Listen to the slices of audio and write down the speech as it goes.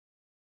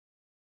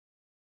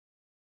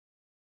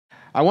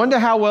I wonder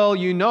how well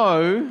you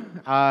know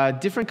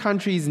different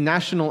countries'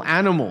 national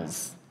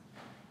animals.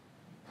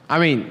 I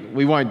mean,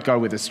 we won't go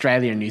with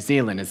Australia and New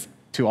Zealand, it's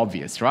too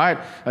obvious, right?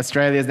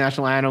 Australia's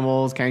national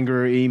animals,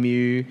 kangaroo,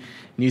 emu.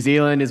 New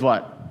Zealand is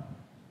what?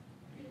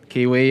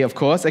 Kiwi, of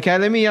course. Okay,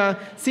 let me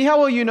see how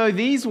well you know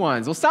these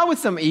ones. We'll start with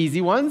some easy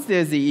ones.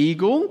 There's the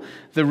eagle,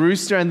 the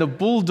rooster, and the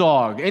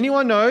bulldog.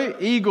 Anyone know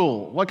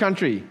eagle? What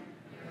country?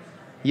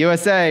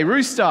 USA.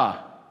 Rooster?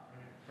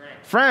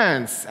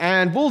 France.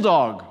 And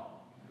bulldog?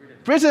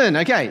 Britain.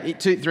 Okay,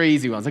 3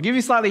 easy ones. I'll give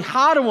you slightly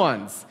harder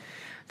ones.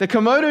 The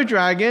Komodo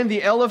dragon,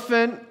 the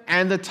elephant,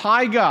 and the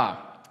tiger.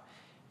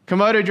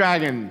 Komodo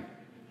dragon.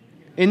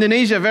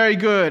 Indonesia, very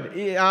good.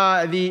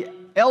 The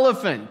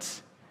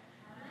elephant.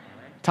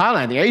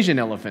 Thailand, the Asian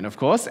elephant, of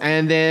course.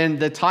 And then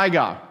the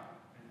tiger.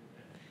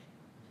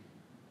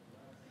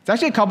 It's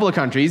actually a couple of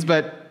countries,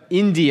 but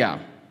India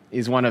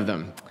is one of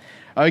them.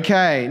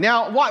 Okay,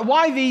 now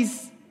why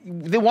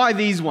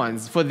these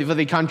ones for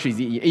the countries?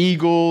 Your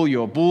eagle,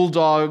 your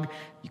bulldog,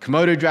 your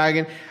Komodo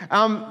dragon.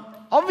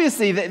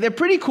 Obviously, they're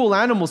pretty cool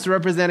animals to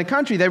represent a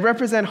country. They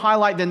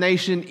highlight the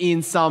nation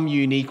in some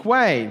unique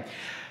way.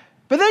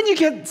 But then you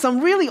get some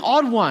really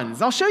odd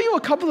ones. I'll show you a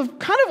couple of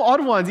kind of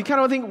odd ones. You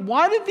kind of think,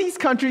 why did these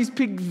countries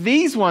pick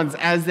these ones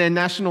as their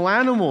national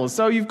animals?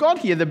 So you've got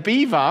here the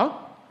beaver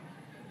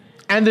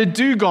and the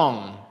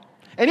dugong.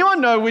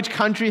 Anyone know which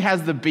country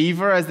has the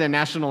beaver as their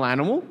national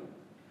animal?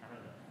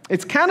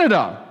 It's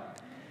Canada.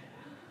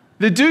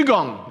 The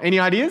dugong, any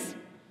ideas?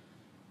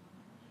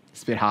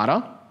 It's a bit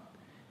harder.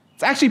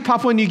 It's actually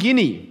Papua New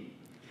Guinea.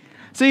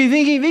 So you're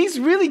thinking, these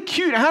really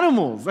cute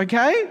animals,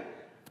 okay?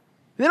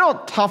 They're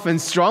not tough and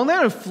strong. They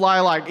don't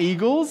fly like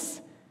eagles.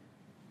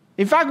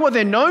 In fact, what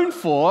they're known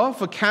for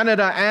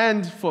Canada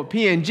and for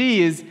PNG,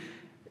 is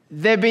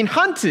they've been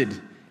hunted.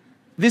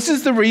 This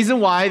is the reason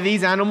why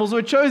these animals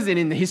were chosen.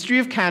 In the history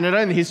of Canada,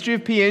 in the history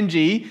of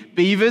PNG,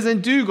 beavers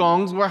and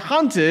dugongs were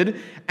hunted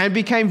and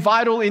became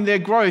vital in their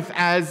growth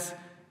as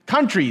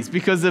countries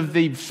because of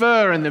the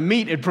fur and the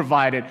meat it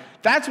provided.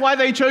 That's why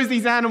they chose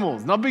these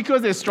animals. Not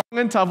because they're strong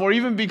and tough or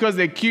even because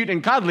they're cute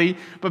and cuddly,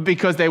 but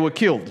because they were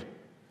killed.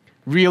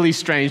 Really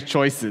strange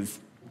choices.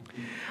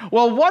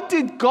 Well, what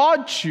did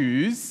God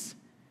choose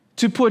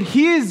to put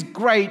his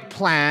great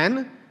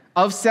plan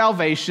of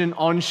salvation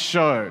on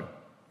show?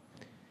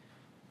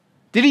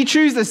 Did he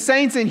choose the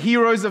saints and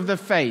heroes of the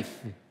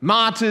faith,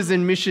 martyrs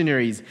and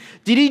missionaries?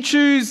 Did he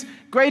choose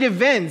great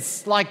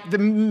events like the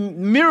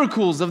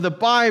miracles of the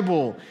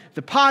Bible,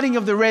 the parting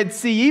of the Red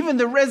Sea, even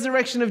the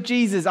resurrection of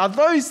Jesus? Are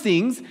those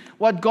things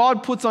what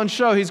God puts on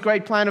show, his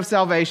great plan of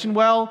salvation?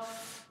 Well,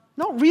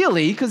 not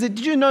really, because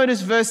did you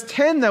notice verse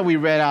 10 that we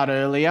read out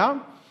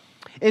earlier?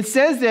 It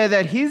says there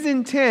that his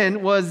intent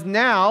was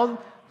now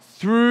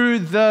through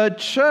the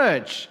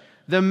church.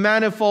 The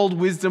manifold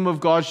wisdom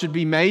of God should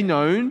be made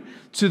known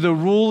to the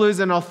rulers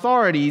and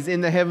authorities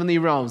in the heavenly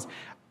realms.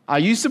 Are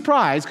you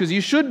surprised? Because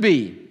you should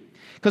be.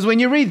 Because when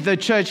you read the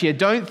church here,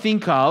 don't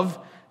think of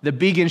the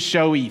big and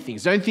showy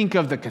things. Don't think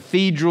of the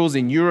cathedrals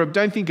in Europe.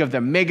 Don't think of the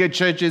mega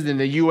churches in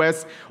the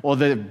US or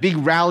the big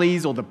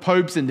rallies or the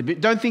popes.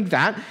 Don't think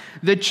that.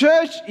 The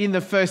church in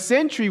the first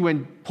century,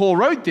 when Paul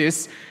wrote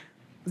this,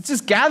 it's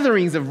just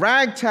gatherings of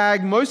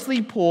ragtag,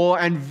 mostly poor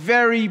and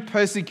very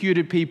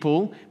persecuted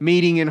people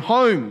meeting in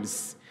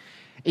homes.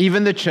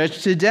 Even the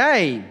church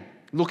today,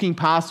 looking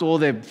past all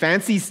their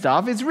fancy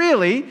stuff, is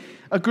really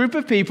a group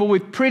of people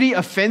with pretty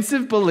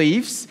offensive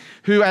beliefs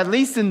who, at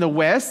least in the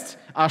West,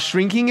 are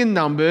shrinking in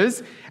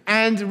numbers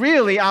and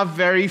really are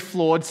very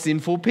flawed,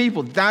 sinful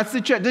people. That's the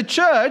church. The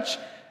church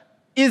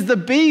is the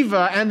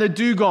beaver and the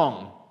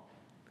dugong.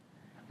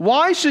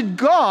 Why should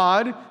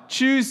God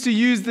choose to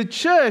use the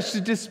church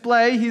to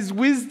display his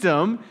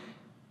wisdom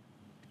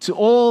to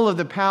all of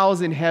the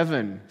powers in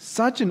heaven?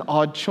 Such an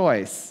odd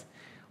choice.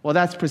 Well,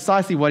 that's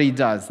precisely what he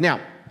does. Now,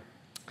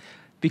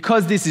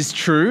 because this is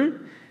true,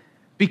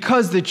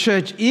 because the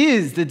church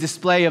is the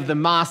display of the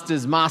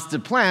Master's master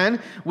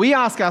plan, we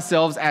ask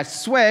ourselves at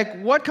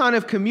SWEC, what kind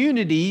of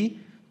community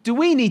do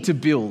we need to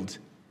build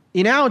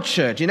in our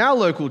church, in our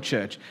local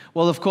church?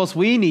 Well, of course,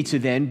 we need to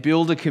then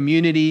build a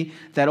community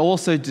that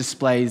also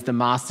displays the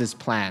Master's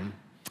plan.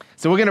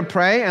 So we're going to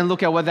pray and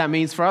look at what that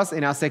means for us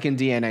in our second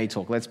DNA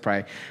talk. Let's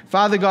pray.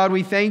 Father God,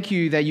 we thank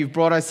you that you've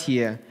brought us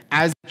here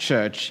as a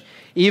church,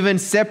 even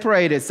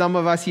separated, some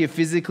of us here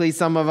physically,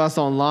 some of us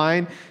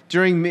online.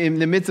 In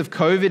the midst of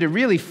COVID, it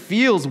really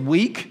feels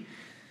weak.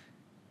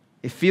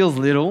 It feels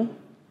little.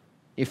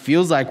 It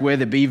feels like we're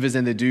the beavers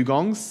and the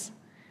dugongs.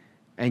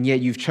 And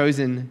yet you've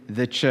chosen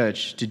the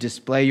church to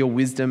display your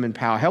wisdom and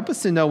power. Help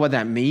us to know what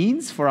that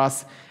means for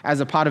us as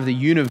a part of the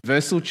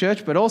universal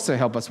church, but also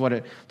help us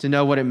to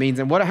know what it means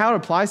and how it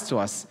applies to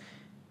us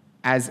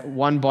as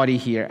one body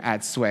here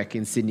at SWEC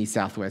in Sydney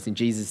Southwest. In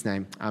Jesus'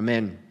 name,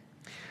 amen.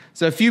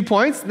 So a few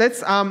points.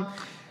 Let's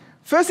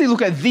firstly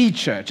look at the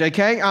church,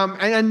 okay?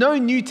 And no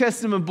New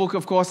Testament book,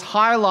 of course,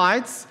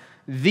 highlights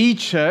the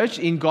church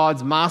in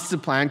God's master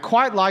plan,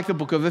 quite like the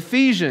book of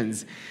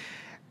Ephesians.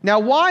 Now,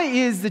 why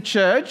is the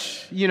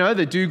church,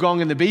 the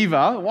dugong and the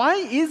beaver, why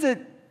is it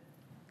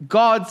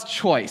God's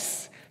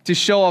choice to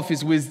show off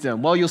his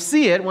wisdom? Well, you'll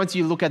see it once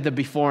you look at the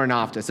before and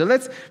after. So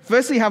let's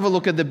firstly have a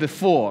look at the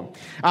before.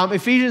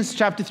 Ephesians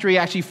chapter 3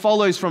 actually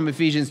follows from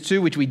Ephesians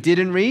 2, which we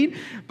didn't read.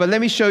 But let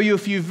me show you a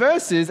few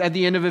verses at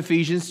the end of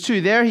Ephesians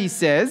 2. There he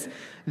says,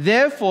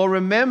 "Therefore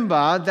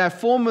remember that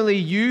formerly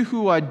you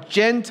who are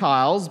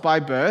Gentiles by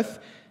birth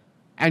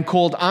and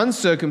called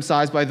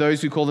uncircumcised by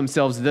those who call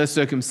themselves the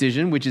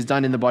circumcision, which is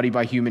done in the body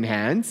by human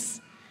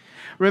hands.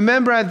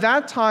 Remember at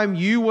that time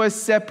you were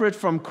separate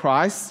from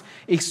Christ,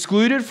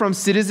 excluded from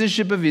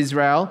citizenship of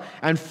Israel,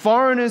 and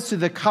foreigners to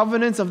the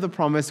covenants of the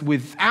promise,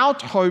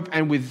 without hope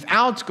and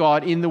without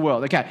God in the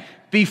world." Okay,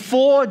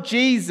 before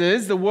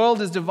Jesus, the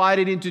world is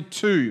divided into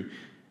two.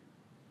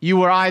 You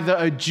were either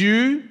a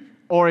Jew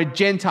or a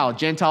Gentile.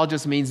 Gentile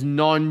just means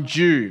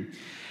non-Jew.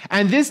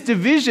 And this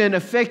division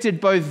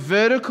affected both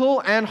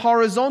vertical and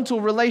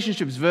horizontal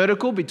relationships.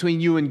 Vertical between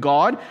you and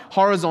God,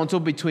 horizontal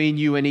between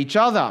you and each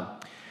other.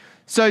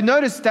 So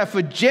notice that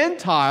for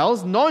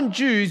Gentiles,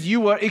 non-Jews, you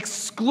were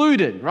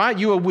excluded, right?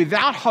 You were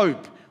without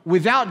hope,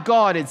 without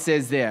God, it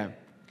says there.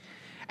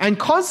 And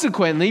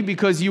consequently,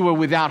 because you were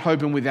without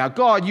hope and without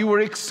God, you were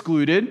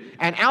excluded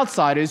and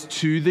outsiders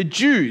to the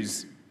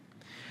Jews.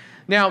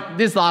 Now,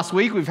 this last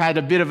week, we've had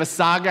a bit of a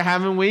saga,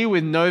 haven't we,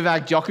 with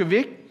Novak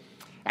Djokovic,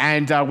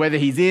 and whether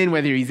he's in,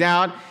 whether he's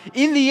out.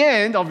 In the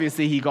end,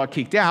 obviously, he got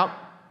kicked out.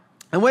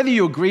 And whether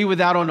you agree with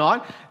that or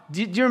not,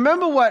 do you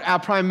remember what our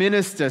Prime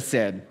Minister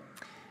said?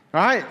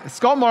 Right?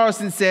 Scott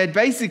Morrison said,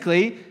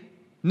 basically,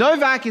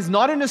 Novak is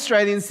not an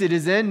Australian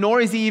citizen,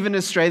 nor is he even an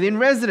Australian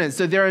resident.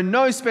 So there are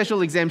no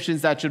special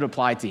exemptions that should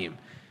apply to him.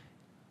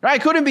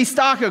 Right? Couldn't be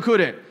starker,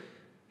 could it?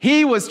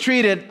 He was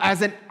treated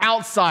as an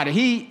outsider.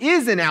 He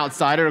is an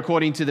outsider,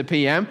 according to the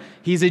PM.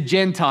 He's a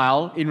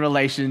Gentile in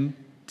relation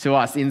to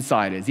us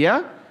insiders,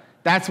 yeah?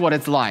 That's what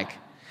it's like.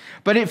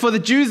 But for the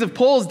Jews of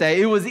Paul's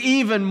day, it was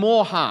even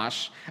more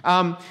harsh.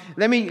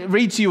 Let me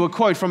read to you a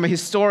quote from a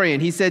historian.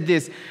 He said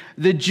this: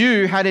 "The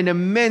Jew had an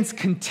immense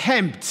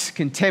contempt.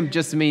 Contempt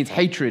just means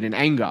hatred and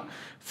anger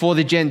for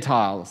the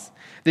Gentiles.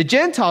 The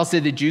Gentiles,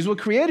 said the Jews, were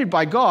created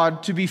by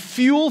God to be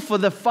fuel for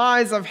the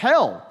fires of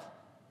hell.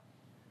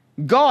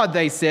 God,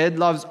 they said,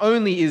 loves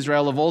only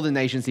Israel of all the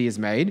nations he has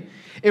made.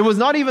 It was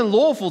not even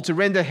lawful to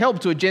render help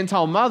to a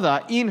Gentile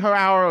mother in her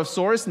hour of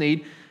sorest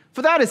need,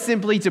 for that is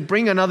simply to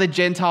bring another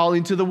Gentile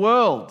into the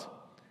world.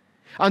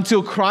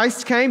 Until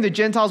Christ came, the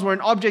Gentiles were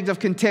an object of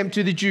contempt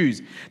to the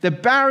Jews. The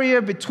barrier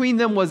between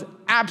them was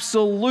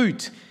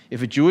absolute.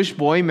 If a Jewish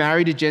boy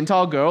married a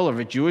Gentile girl, or if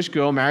a Jewish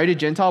girl married a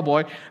Gentile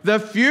boy, the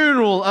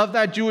funeral of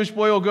that Jewish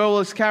boy or girl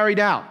was carried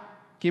out."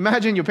 Can you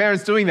imagine your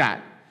parents doing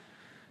that?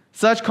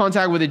 Such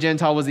contact with a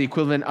Gentile was the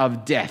equivalent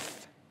of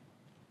death.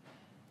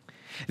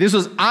 This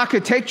was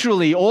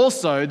architecturally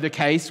also the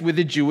case with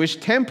the Jewish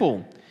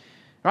temple.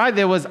 Right?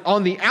 There was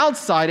on the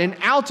outside an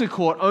outer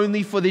court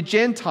only for the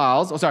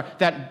Gentiles,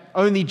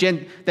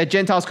 that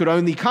Gentiles could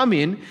only come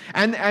in.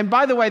 And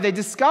by the way, they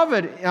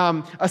discovered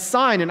a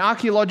sign, an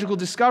archaeological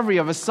discovery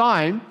of a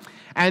sign.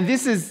 And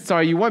this is,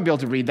 sorry, you won't be able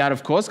to read that,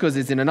 of course, because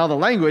it's in another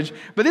language.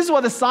 But this is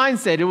what the sign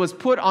said. It was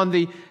put on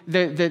the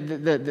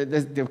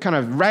kind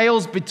of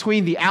rails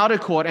between the outer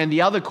court and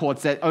the other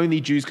courts that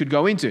only Jews could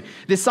go into.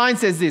 The sign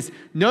says this: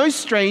 "No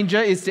stranger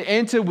is to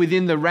enter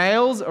within the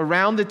rails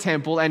around the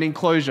temple and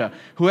enclosure.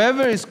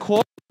 Whoever is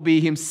caught will be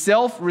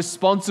himself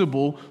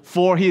responsible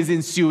for his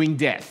ensuing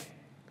death."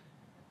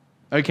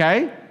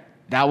 Okay?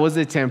 That was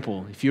the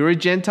temple. If you're a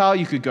Gentile,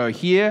 you could go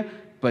here,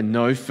 but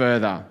no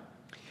further.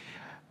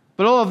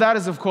 But all of that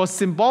is, of course,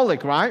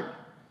 symbolic, right?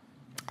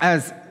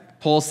 As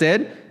Paul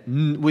said,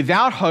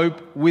 without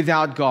hope,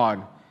 without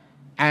God,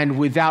 and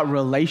without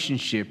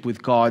relationship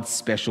with God's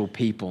special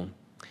people.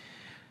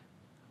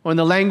 Or in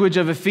the language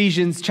of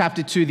Ephesians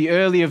chapter 2, the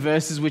earlier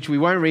verses, which we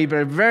won't read, but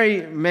are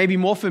very, maybe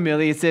more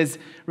familiar, it says,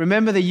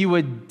 "Remember that you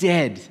were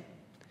dead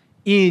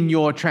in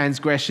your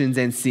transgressions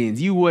and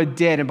sins." You were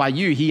dead, and by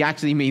you, he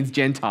actually means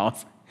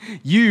Gentiles.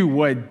 You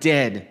were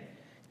dead.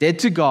 Dead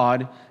to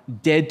God,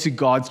 dead to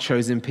God's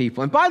chosen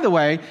people. And by the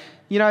way,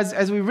 you know,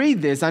 as we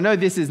read this, I know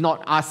this is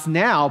not us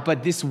now,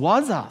 but this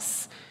was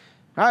us.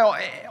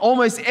 Right?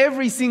 Almost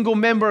every single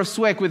member of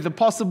SWEC, with the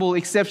possible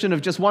exception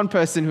of just one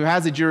person who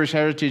has a Jewish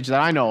heritage that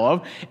I know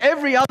of,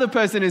 every other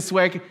person in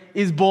SWEC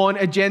is born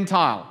a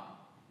Gentile.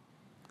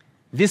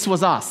 This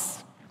was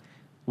us.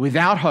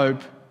 Without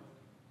hope,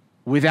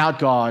 without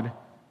God,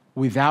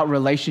 without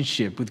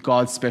relationship with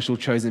God's special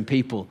chosen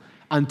people.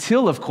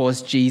 Until, of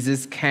course,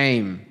 Jesus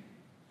came.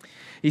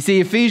 You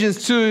see,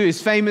 Ephesians 2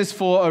 is famous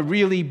for a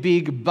really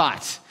big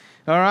but.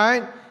 All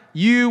right?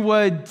 You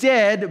were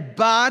dead,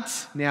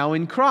 but now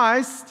in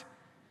Christ,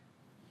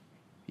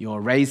 you're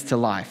raised to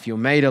life. You're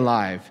made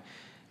alive.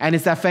 And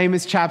it's that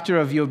famous chapter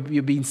of you're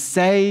being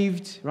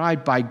saved,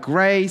 right, by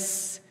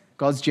grace,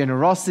 God's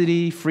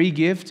generosity, free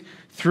gift,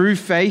 through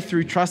faith,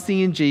 through trusting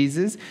in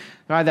Jesus.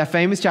 Right, that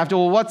famous chapter,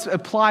 or what's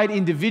applied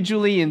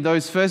individually in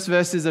those first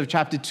verses of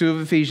chapter 2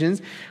 of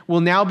Ephesians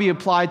will now be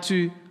applied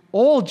to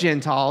all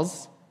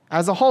Gentiles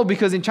as a whole,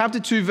 because in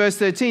chapter 2, verse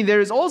 13, there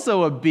is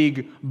also a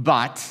big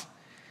but.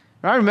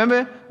 Right?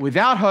 Remember,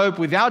 without hope,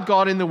 without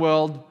God in the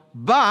world,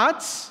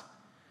 but,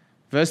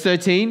 verse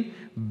 13,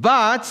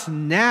 but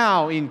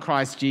now in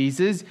Christ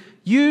Jesus,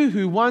 you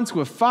who once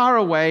were far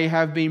away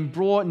have been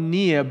brought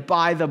near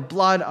by the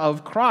blood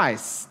of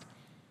Christ.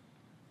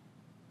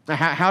 Now,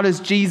 how does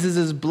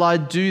Jesus'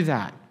 blood do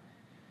that?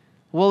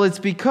 Well, it's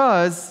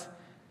because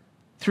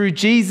through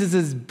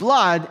Jesus'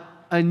 blood,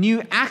 a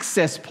new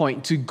access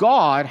point to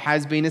God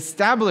has been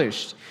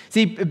established.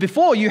 See,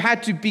 before you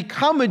had to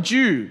become a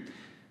Jew.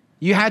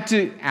 You had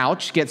to,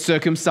 get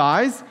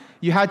circumcised.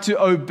 You had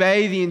to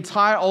obey the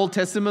entire Old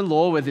Testament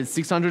law with its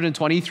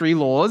 623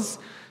 laws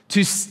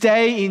to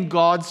stay in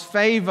God's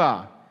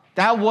favor.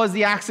 That was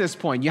the access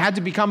point. You had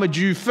to become a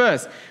Jew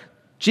first.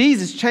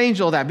 Jesus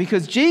changed all that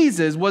because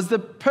Jesus was the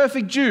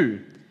perfect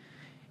Jew.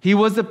 He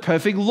was the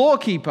perfect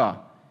lawkeeper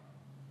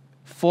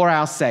for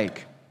our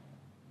sake.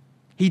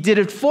 He did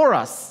it for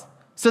us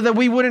so that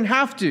we wouldn't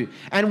have to.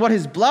 And what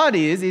his blood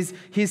is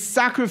his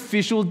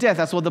sacrificial death.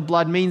 That's what the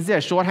blood means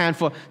there. Shorthand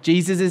for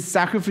Jesus'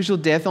 sacrificial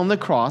death on the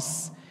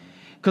cross.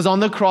 Because on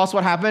the cross,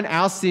 what happened?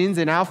 Our sins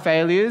and our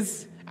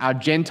failures, our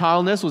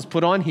Gentileness was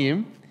put on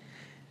him.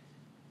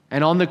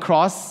 And on the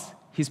cross,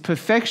 his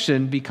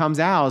perfection becomes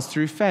ours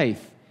through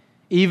faith.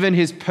 Even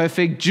his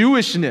perfect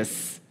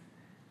Jewishness.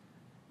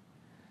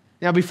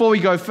 Now, before we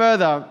go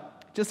further,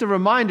 just a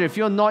reminder, if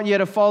you're not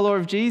yet a follower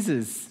of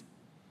Jesus,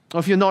 or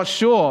if you're not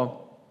sure,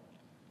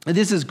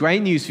 this is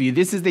great news for you.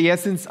 This is the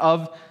essence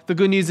of the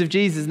good news of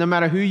Jesus. No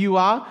matter who you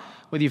are,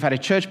 whether you've had a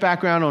church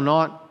background or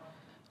not,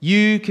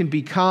 you can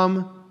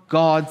become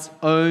God's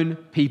own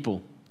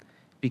people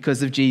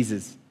because of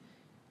Jesus.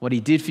 What he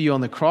did for you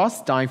on the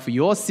cross, dying for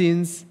your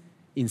sins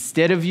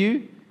instead of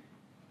you,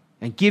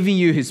 and giving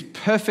you his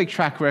perfect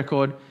track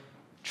record.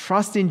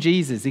 Trust in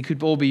Jesus. It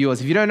could all be yours.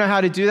 If you don't know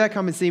how to do that,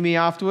 come and see me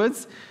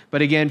afterwards.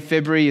 But again,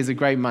 February is a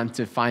great month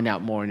to find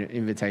out more in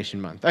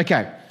Invitation Month.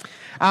 Okay.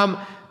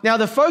 Now,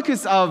 the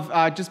focus of,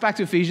 just back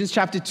to Ephesians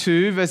chapter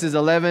 2, verses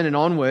 11 and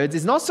onwards,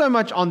 is not so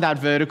much on that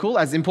vertical,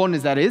 as important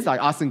as that is,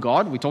 like us and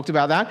God. We talked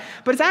about that.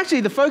 But it's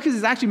actually, the focus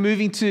is actually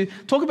moving to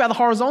talk about the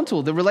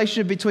horizontal, the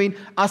relationship between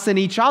us and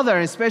each other,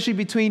 and especially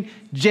between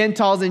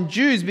Gentiles and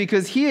Jews.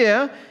 Because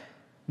here,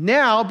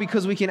 now,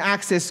 because we can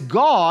access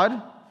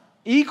God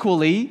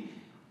equally,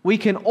 we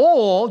can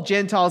all,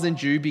 Gentiles and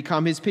Jew,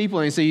 become his people.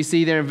 And so you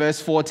see there in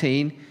verse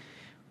 14,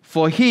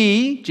 for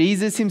he,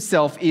 Jesus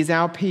himself, is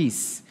our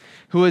peace,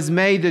 who has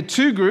made the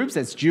two groups,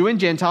 that's Jew and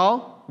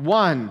Gentile,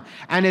 one,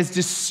 and has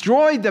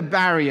destroyed the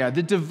barrier,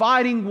 the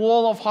dividing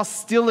wall of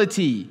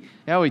hostility.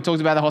 Yeah, we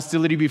talked about the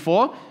hostility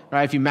before,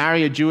 right? If you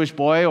marry a Jewish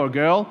boy or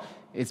girl,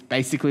 it's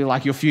basically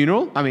like your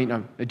funeral.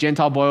 A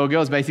Gentile boy or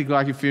girl is basically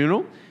like your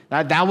funeral.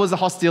 That was the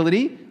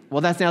hostility.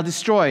 Well, that's now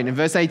destroyed. In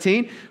verse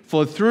 18,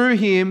 for through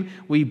him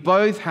we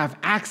both have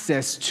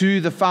access to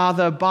the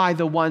Father by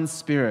the one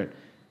Spirit.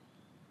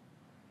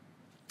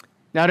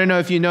 Now, I don't know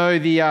if you know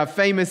the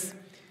famous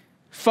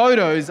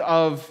photos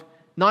of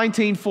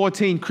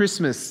 1914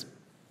 Christmas.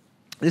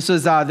 This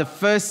was the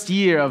first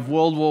year of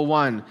World War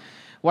I.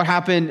 What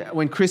happened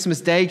when Christmas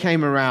Day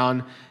came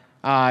around,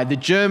 the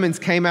Germans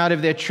came out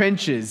of their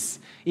trenches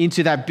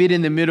into that bit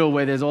in the middle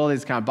where there's all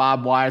this kind of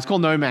barbed wire. It's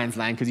called no man's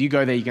land because you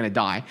go there, you're going to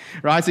die,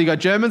 right? So you got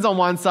Germans on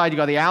one side, you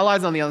got the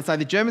Allies on the other side.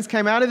 The Germans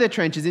came out of their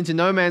trenches into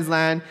no man's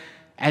land,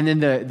 and then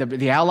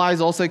the Allies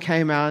also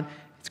came out.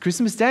 It's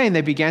Christmas Day, and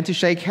they began to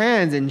shake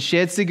hands and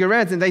shared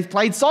cigarettes, and they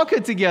played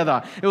soccer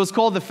together. It was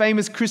called the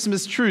famous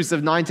Christmas truce of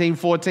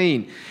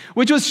 1914,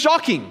 which was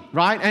shocking,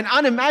 right? And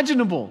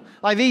unimaginable.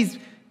 Like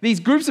these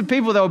groups of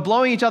people that were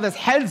blowing each other's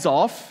heads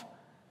off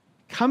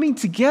coming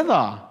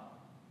together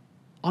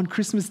on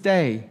Christmas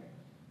Day.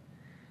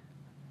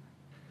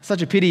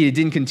 Such a pity it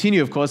didn't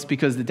continue, of course,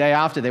 because the day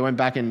after they went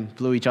back and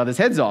blew each other's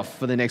heads off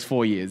for the next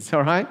 4 years,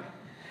 all right?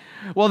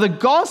 Well, the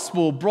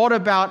gospel brought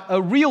about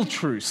a real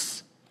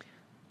truce,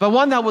 but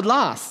one that would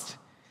last.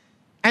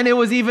 And it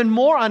was even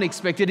more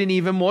unexpected and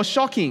even more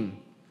shocking.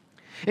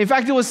 In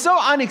fact, it was so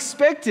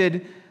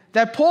unexpected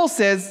that Paul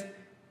says,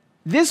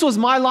 this was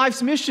my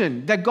life's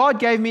mission that God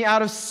gave me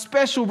out of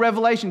special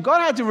revelation. God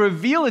had to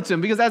reveal it to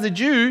him because as a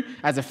Jew,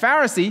 as a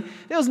Pharisee,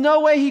 there was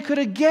no way he could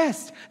have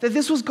guessed that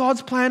this was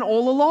God's plan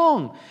all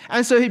along.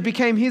 And so it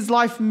became his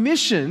life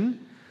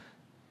mission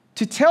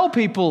to tell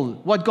people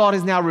what God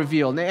has now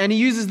revealed. And he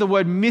uses the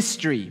word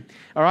mystery.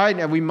 All right,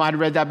 and we might have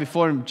read that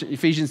before in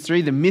Ephesians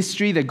 3, the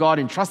mystery that God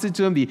entrusted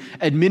to him, the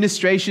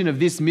administration of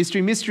this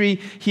mystery. Mystery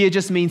here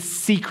just means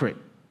secret.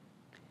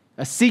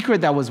 A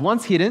secret that was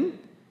once hidden,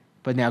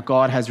 but now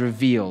God has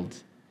revealed.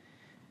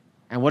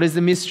 And what is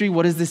the mystery?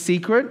 What is the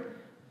secret?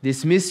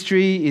 This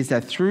mystery is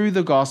that through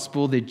the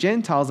gospel, the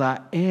Gentiles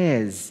are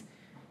heirs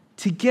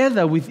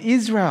together with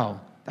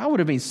Israel. That would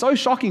have been so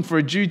shocking for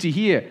a Jew to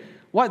hear.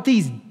 What,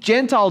 these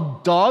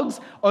Gentile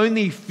dogs,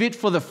 only fit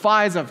for the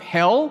fires of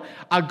hell,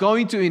 are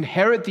going to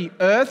inherit the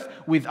earth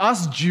with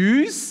us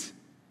Jews?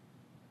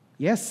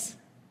 Yes.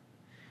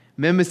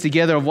 Members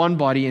together of one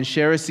body and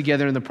sharers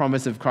together in the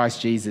promise of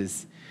Christ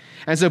Jesus.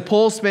 And so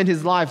Paul spent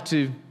his life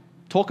to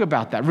talk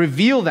about that,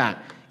 reveal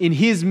that in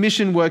his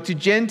mission work to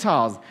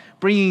Gentiles.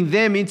 bringing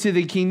them into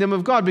the kingdom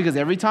of God. Because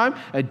every time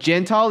a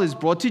Gentile is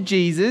brought to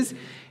Jesus,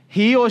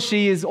 he or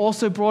she is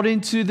also brought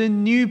into the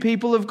new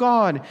people of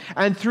God.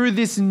 And through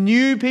this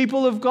new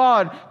people of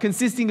God,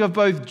 consisting of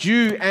both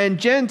Jew and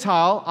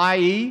Gentile,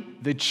 i.e.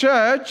 the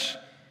church,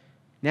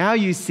 now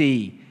you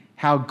see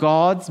how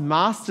God's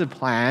master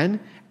plan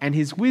and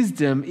his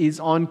wisdom is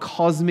on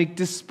cosmic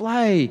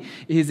display.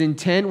 His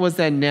intent was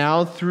that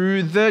now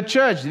through the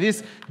church,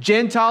 this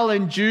Gentile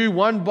and Jew,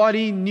 one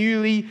body,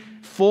 newly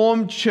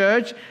formed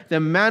church, the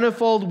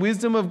manifold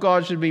wisdom of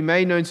God should be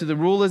made known to the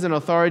rulers and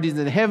authorities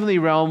in the heavenly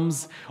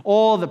realms.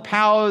 All the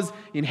powers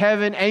in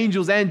heaven,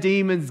 angels and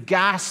demons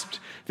gasped.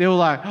 They were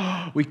like,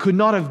 oh, we could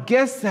not have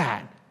guessed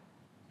that.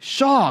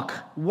 Shock.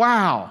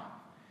 Wow.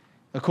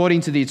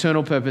 According to the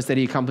eternal purpose that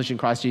he accomplished in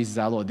Christ Jesus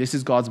our Lord. This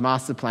is God's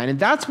master plan. And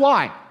that's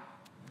why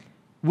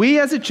we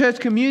as a church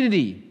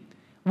community,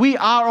 we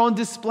are on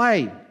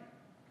display.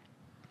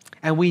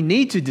 And we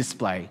need to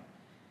display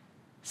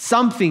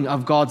something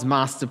of God's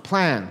master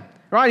plan,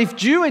 right? If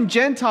Jew and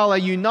Gentile are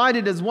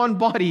united as one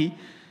body,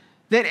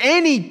 then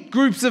any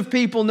groups of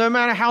people, no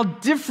matter how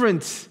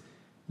different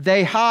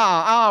they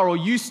are or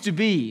used to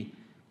be,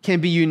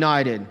 can be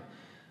united.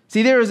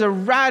 See, there is a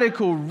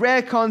radical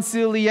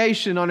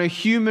reconciliation on a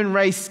human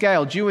race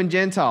scale, Jew and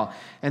Gentile,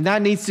 and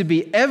that needs to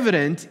be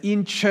evident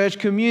in church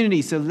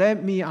community. So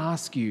let me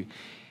ask you,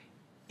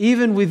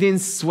 even within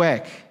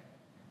SWEC,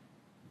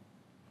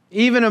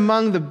 even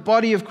among the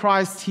body of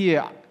Christ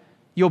here,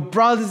 your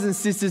brothers and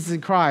sisters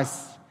in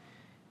Christ,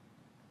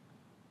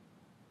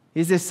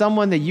 is there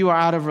someone that you are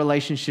out of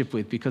relationship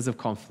with because of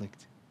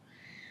conflict?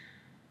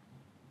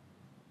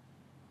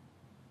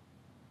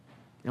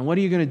 And what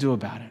are you going to do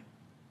about it?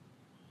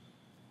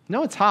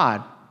 No, it's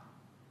hard.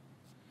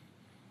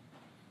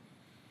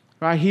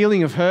 Right?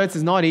 Healing of hurts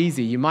is not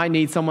easy. You might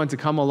need someone to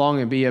come along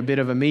and be a bit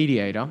of a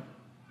mediator.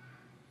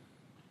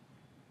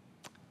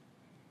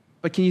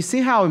 But can you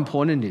see how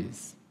important it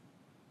is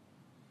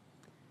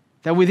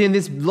that within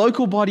this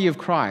local body of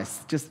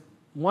Christ, just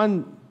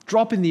one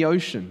drop in the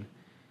ocean,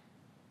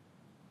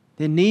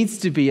 there needs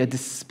to be a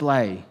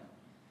display,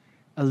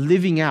 a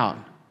living out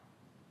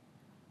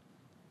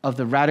of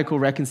the radical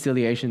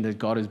reconciliation that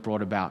God has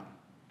brought about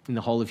in the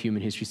whole of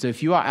human history. So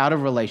if you are out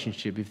of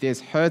relationship, if there's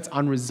hurts,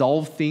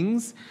 unresolved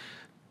things,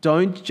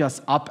 don't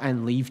just up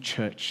and leave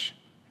church.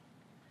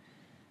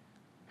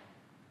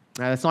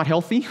 Now, that's not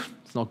healthy.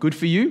 It's not good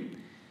for you.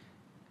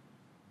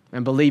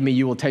 And believe me,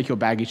 you will take your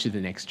baggage to the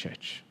next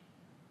church.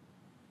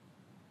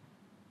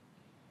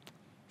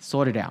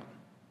 Sort it out.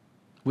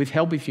 With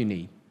help if you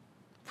need.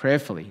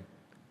 Prayerfully.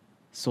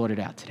 Sort it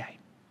out today.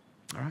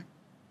 All right?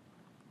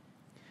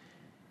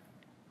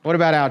 What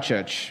about our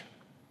church?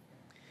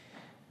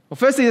 Well,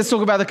 firstly, let's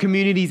talk about the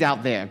communities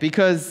out there,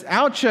 because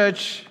our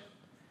church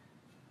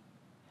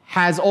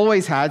has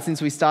always had,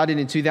 since we started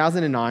in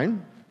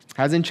 2009,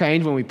 hasn't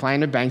changed when we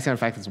planted Bankstown. In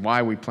fact, that's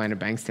why we planted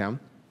Bankstown.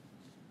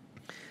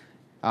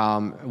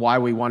 Why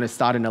we want to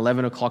start an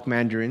 11 o'clock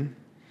Mandarin.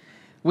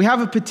 We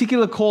have a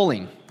particular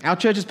calling. Our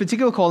church's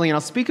particular calling, and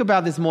I'll speak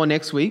about this more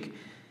next week,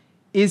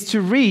 is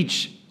to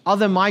reach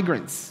other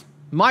migrants,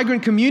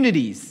 migrant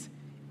communities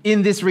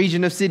in this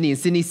region of Sydney, in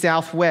Sydney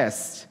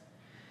Southwest.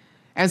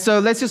 And so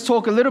let's just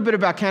talk a little bit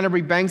about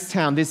Canterbury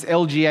Bankstown, this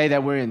LGA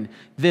that we're in.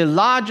 The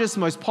largest,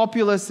 most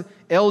populous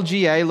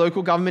LGA,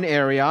 local government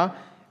area,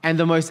 and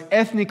the most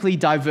ethnically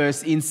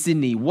diverse in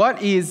Sydney.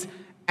 What is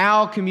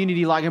our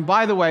community like? And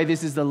by the way,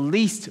 this is the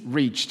least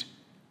reached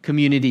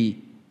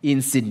community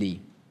in Sydney.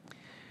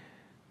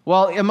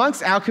 Well,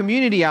 amongst our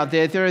community out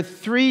there, there are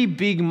 3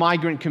 big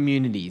migrant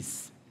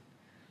communities,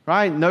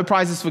 right? No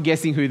prizes for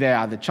guessing who they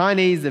are: the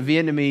Chinese, the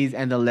Vietnamese,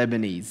 and the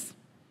Lebanese.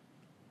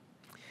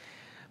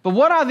 But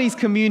what are these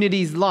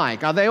communities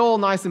like? Are they all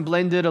nice and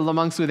blended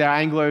amongst with our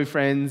Anglo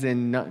friends?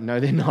 And no,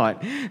 they're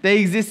not. They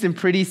exist in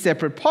pretty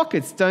separate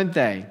pockets, don't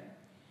they?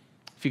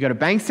 If you go to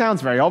Bankstown,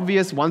 it's very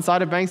obvious. One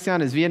side of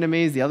Bankstown is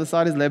Vietnamese, the other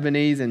side is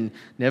Lebanese, and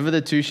never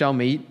the two shall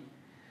meet.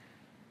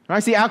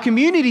 Right? See, our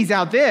communities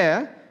out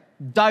there,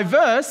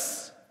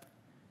 diverse,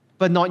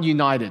 but not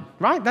united,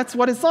 right? That's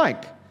what it's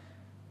like.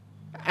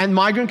 And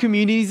migrant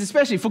communities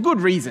especially, for good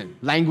reason.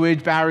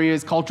 Language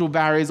barriers, cultural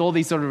barriers, all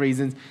these sort of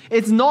reasons.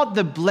 It's not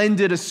the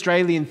blended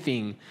Australian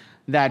thing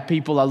that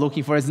people are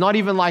looking for. It's not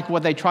even like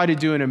what they try to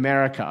do in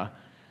America,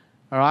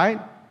 all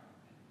right?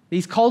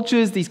 These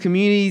cultures, these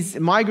communities,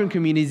 migrant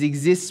communities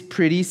exist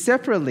pretty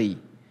separately.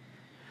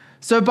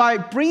 So by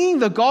bringing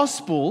the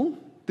gospel,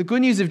 the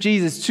good news of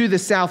Jesus, to the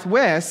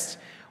Southwest,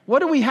 what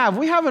do we have?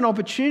 We have an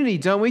opportunity,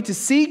 don't we, to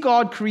see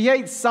God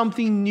create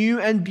something new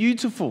and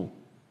beautiful.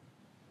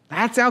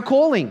 That's our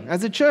calling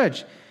as a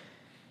church.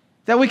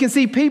 That we can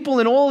see people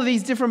in all of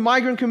these different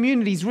migrant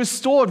communities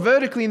restored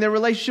vertically in their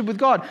relationship with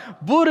God.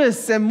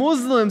 Buddhists and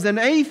Muslims and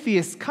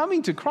atheists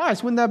coming to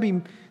Christ. Wouldn't that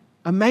be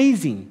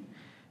amazing?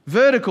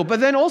 Vertical, but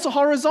then also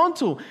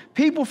horizontal.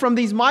 People from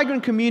these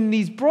migrant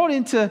communities brought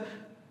into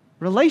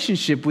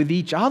relationship with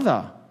each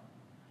other,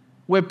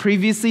 where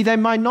previously they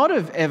might not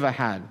have ever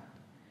had.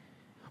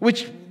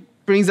 Which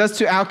brings us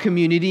to our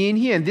community in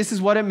here. And this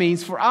is what it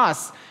means for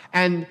us.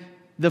 And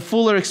the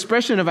fuller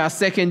expression of our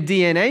second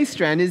DNA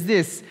strand is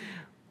this.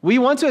 We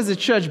want to, as a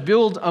church,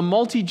 build a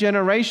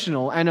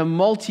multi-generational and a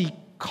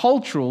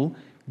multicultural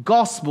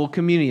gospel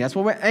community. That's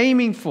what we're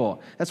aiming for.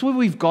 That's what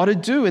we've got to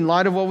do in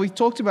light of what we've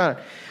talked about.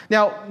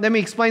 Now, let me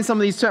explain some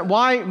of these terms.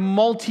 Why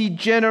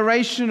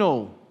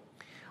multi-generational?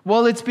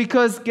 Well, it's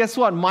because, guess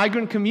what?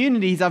 Migrant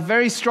communities are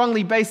very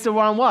strongly based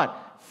around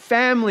what?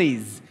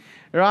 Families,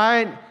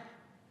 right?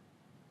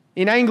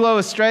 In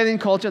Anglo-Australian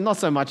culture, not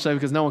so much so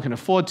because no one can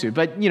afford to,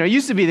 but it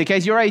used to be the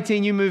case. You're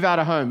 18, you move out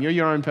of home. You're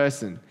your own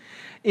person.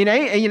 In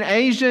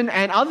Asian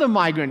and other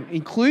migrant,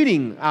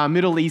 including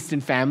Middle Eastern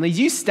families,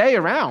 you stay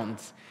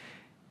around.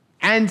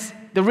 And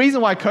the reason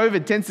why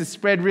COVID tends to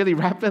spread really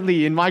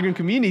rapidly in migrant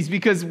communities is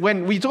because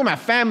when you're talking about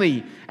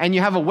family and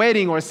you have a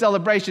wedding or a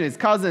celebration, it's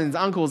cousins,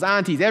 uncles,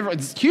 aunties, everyone,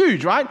 it's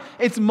huge, right?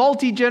 It's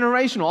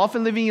multi-generational,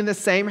 often living in the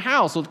same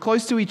house or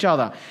close to each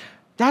other.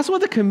 That's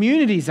what the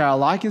communities are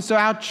like, and so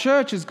our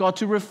church has got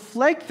to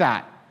reflect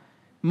that,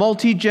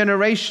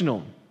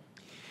 multi-generational.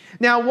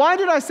 Now, why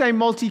did I say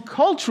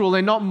multicultural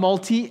and not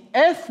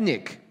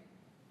multi-ethnic?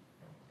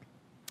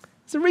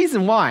 There's a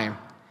reason why.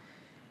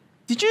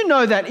 Did you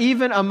know that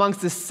even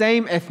amongst the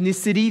same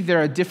ethnicity,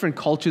 there are different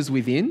cultures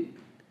within?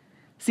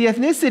 See,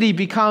 ethnicity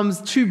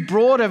becomes too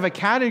broad of a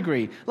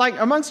category. Like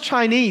amongst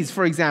Chinese,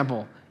 for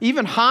example,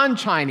 even Han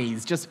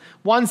Chinese, just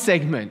one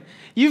segment.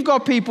 You've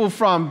got people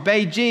from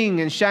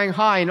Beijing and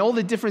Shanghai and all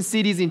the different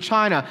cities in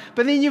China,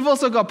 but then you've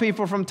also got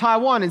people from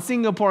Taiwan and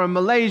Singapore and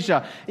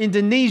Malaysia,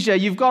 Indonesia.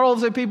 You've got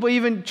also people,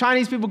 even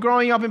Chinese people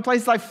growing up in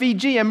places like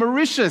Fiji and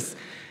Mauritius.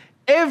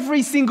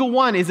 Every single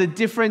one is a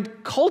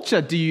different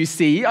culture, do you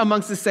see,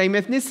 amongst the same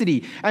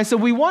ethnicity. And so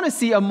we want to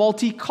see a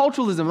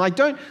multiculturalism. Like,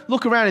 don't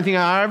look around and think,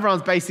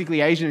 everyone's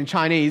basically Asian and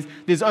Chinese.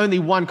 There's only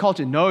one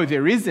culture. No,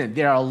 there isn't.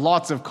 There are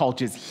lots of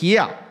cultures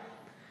here.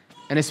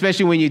 And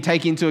especially when you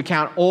take into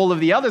account all of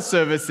the other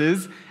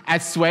services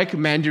at SWEC,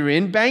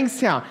 Mandarin,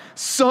 Bankstown.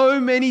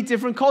 So many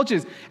different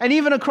cultures. And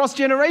even across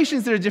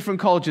generations, there are different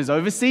cultures.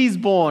 Overseas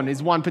born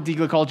is one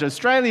particular culture.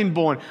 Australian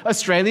born,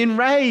 Australian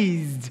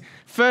raised.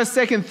 First,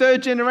 second,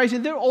 third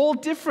generation, they're all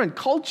different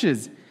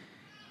cultures.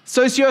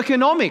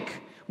 Socioeconomic,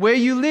 where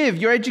you live,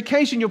 your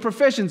education, your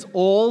professions,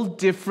 all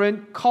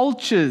different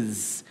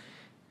cultures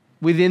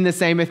within the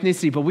same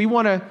ethnicity. But we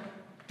want to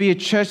be a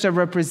church that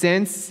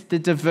represents the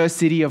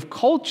diversity of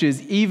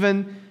cultures,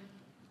 even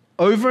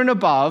over and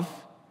above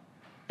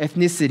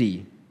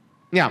ethnicity.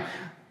 Now,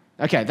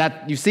 okay,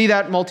 you see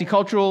that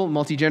multicultural,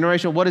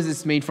 multi-generational. What does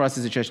this mean for us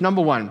as a church?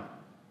 Number one,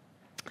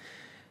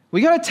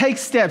 we got to take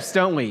steps,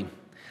 don't we,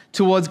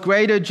 towards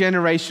greater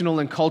generational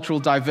and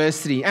cultural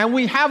diversity. And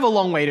we have a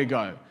long way to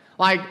go.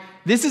 Like,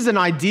 this is an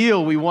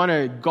ideal we want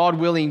to, God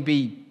willing,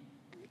 be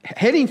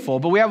heading for,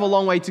 but we have a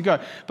long way to go.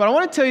 But I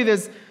want to tell you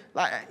there's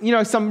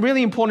some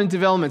really important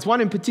developments,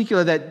 one in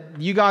particular that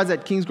you guys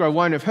at Kingsgrove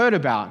won't have heard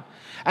about.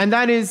 And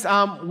that is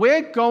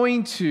we're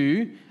going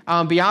to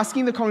be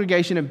asking the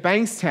congregation at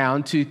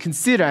Bankstown to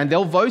consider, and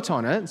they'll vote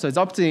on it, so it's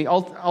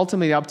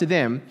ultimately up to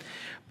them,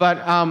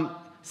 but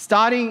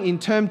starting in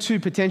term 2,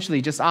 potentially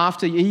just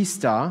after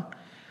Easter,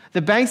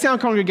 the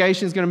Bankstown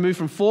congregation is going to move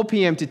from 4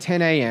 p.m. to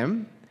 10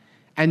 a.m.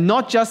 And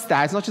not just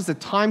that, it's not just a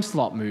time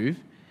slot move,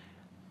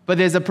 but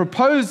there's a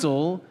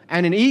proposal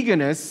and an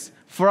eagerness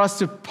for us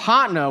to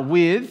partner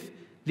with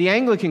the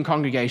Anglican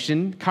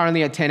congregation,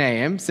 currently at 10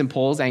 a.m., St.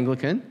 Paul's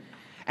Anglican.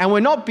 And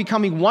we're not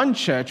becoming one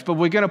church, but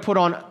we're going to put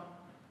on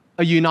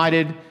a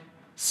united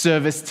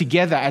service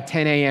together at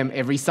 10 a.m.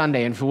 every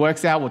Sunday. And if it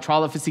works out, we'll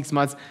trial it for 6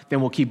 months,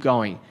 then we'll keep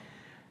going.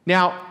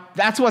 Now,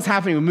 that's what's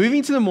happening. We're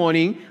moving to the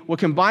morning. We're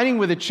combining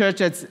with a church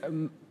that's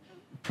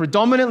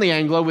predominantly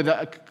Anglo with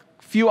a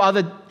few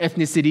other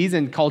ethnicities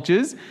and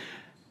cultures,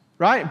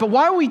 right? But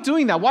why are we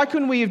doing that? Why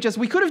couldn't we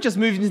could have just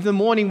moved into the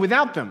morning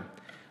without them.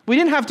 We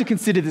didn't have to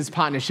consider this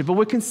partnership, but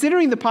we're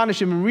considering the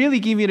partnership and really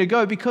giving it a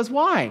go. Because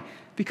why?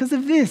 Because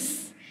of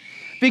this.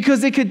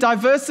 Because it could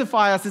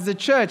diversify us as a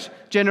church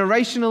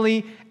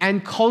generationally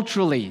and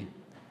culturally.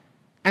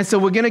 And so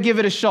we're going to give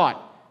it a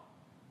shot.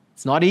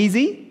 It's not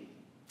easy,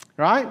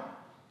 right?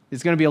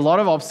 There's going to be a lot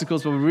of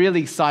obstacles, but we're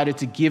really excited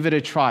to give it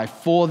a try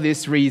for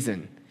this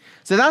reason.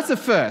 So that's the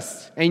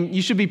first, and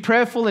you should be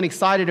prayerful and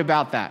excited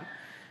about that,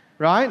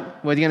 right?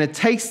 We're going to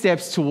take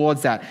steps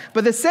towards that.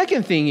 But the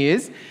second thing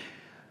is,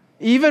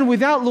 even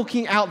without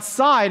looking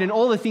outside and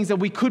all the things that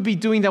we could be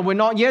doing that we're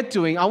not yet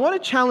doing, I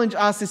want to challenge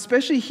us,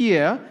 especially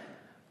here,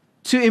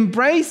 to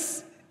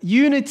embrace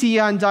unity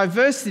and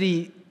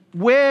diversity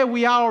where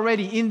we are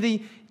already, in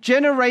the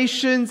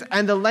generations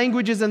and the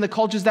languages and the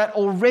cultures that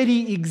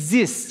already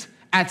exist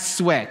at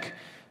SWEC.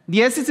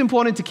 Yes, it's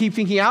important to keep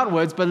thinking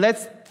outwards, but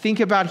let's think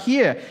about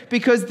here,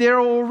 because there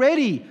are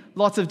already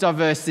lots of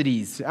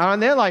diversities,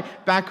 aren't there?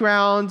 Like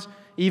background,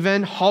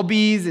 even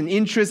hobbies and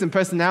interests and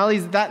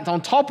personalities, that's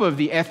on top of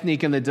the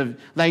ethnic and the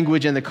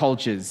language and the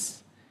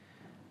cultures.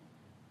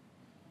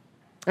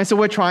 And so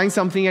we're trying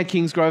something at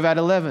Kingsgrove at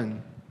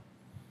 11.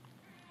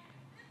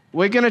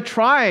 We're going to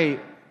try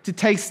to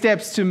take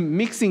steps to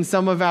mixing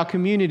some of our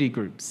community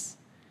groups,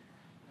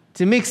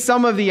 to mix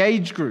some of the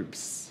age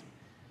groups.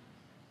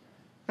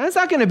 And is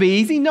that going to be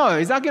easy? No.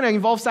 Is that going to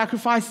involve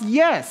sacrifice?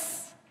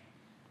 Yes.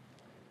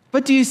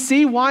 But do you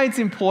see why it's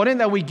important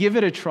that we give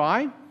it a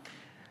try?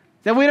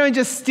 That we don't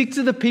just stick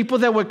to the people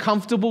that we're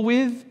comfortable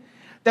with?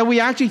 That we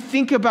actually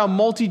think about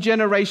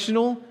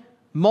multi-generational,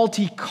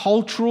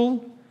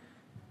 multicultural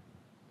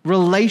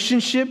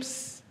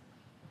relationships?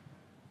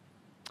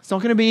 It's not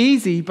going to be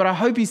easy, but I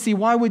hope you see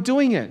why we're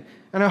doing it.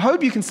 And I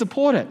hope you can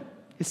support it,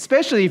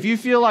 especially if you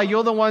feel like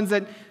you're the ones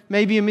that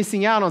maybe are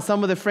missing out on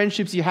some of the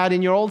friendships you had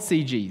in your old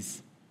CGs.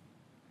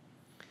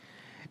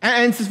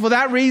 And it's for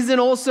that reason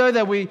also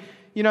that we,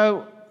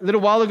 a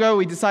little while ago,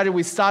 we decided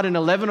we'd start an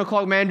 11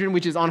 o'clock Mandarin,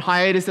 which is on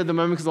hiatus at the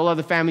moment because a lot of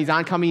the families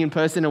aren't coming in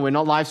person and we're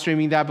not live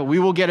streaming that, but we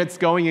will get it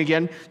going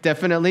again,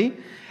 definitely.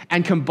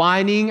 And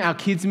combining our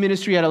kids'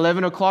 ministry at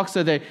 11 o'clock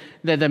so that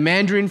the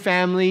Mandarin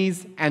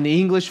families and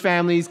the English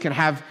families can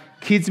have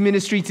kids'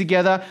 ministry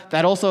together.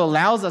 That also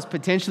allows us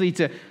potentially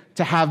to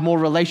have more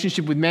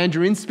relationship with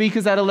Mandarin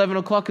speakers at 11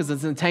 o'clock because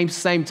it's the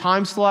same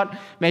time slot.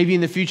 Maybe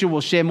in the future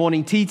we'll share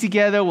morning tea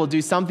together. We'll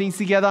do something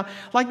together.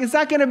 Is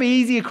that going to be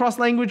easy across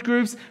language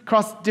groups,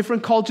 across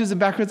different cultures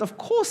and backgrounds? Of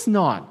course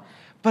not.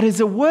 But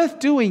is it worth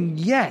doing?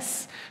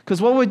 Yes.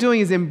 Because what we're doing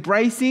is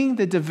embracing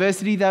the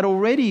diversity that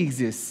already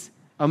exists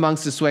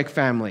amongst the SWEC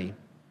family.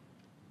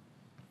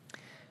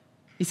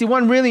 You see,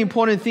 one really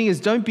important thing is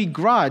don't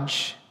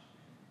begrudge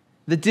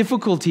the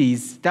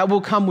difficulties that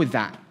will come with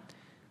that.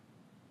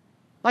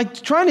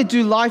 Trying to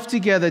do life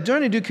together,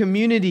 trying to do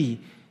community,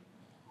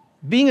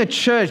 being a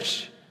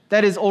church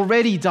that is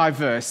already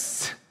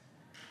diverse.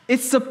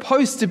 It's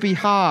supposed to be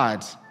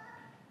hard.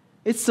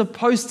 It's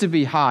supposed to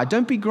be hard.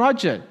 Don't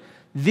begrudge it.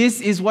 This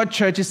is what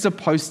church is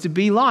supposed to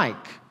be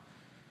like.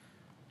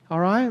 All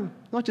right?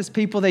 Not just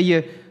people that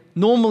you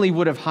normally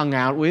would have hung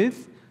out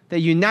with, that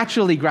you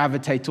naturally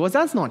gravitate towards.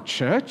 That's not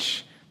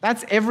church.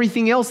 That's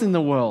everything else in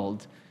the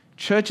world.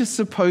 Church is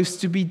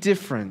supposed to be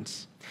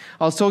different.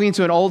 I was talking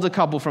to an older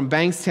couple from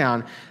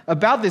Bankstown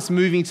about this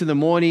moving to the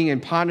morning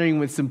and partnering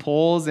with St.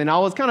 Paul's, and I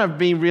was kind of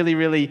being really,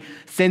 really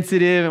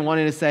sensitive and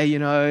wanting to say,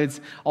 it's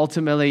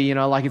ultimately, it's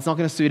not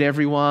going to suit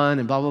everyone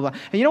and blah, blah, blah.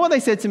 And you know what they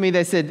said to me?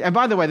 They said, and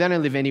by the way, they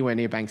don't live anywhere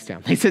near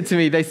Bankstown. They said to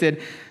me,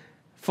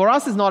 for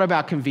us, it's not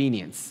about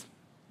convenience.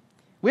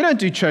 We don't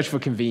do church for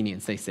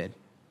convenience, they said.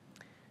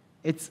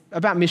 It's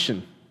about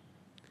mission.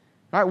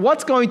 Right?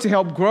 What's going to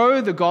help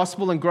grow the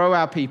gospel and grow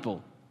our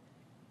people?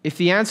 If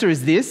the answer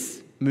is this,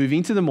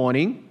 moving to the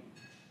morning,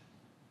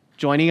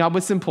 joining up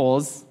with St.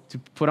 Paul's to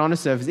put on a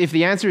service. If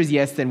the answer is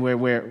yes, then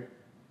we're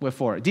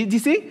for it. Do you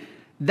see?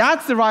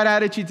 That's the right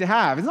attitude to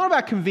have. It's not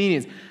about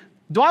convenience.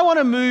 Do I want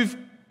to move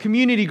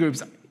community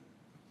groups?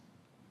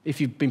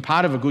 If you've been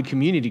part of a good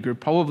community group,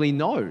 probably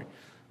no.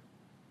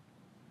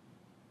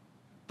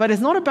 But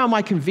it's not about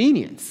my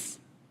convenience.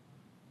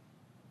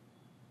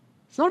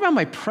 It's not about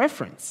my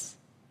preference.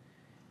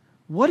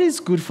 What is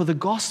good for the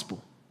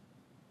gospel?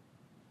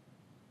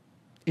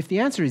 If the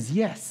answer is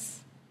yes,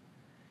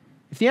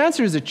 if the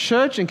answer is a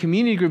church and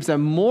community groups that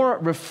more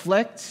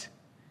reflect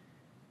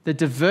the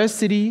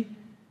diversity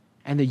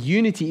and the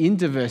unity in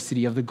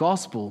diversity of the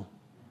gospel,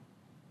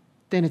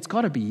 then it's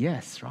got to be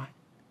yes, right?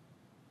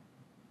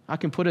 I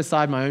can put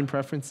aside my own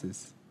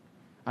preferences.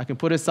 I can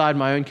put aside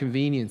my own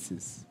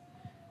conveniences.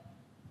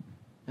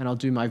 And I'll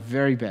do my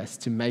very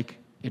best to make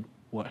it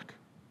work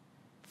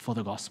for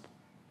the gospel.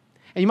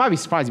 And you might be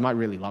surprised, you might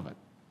really love it.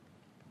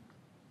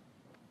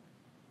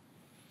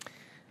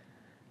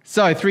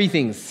 So, 3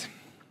 things.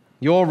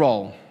 Your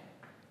role.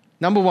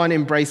 Number 1,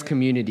 embrace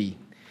community.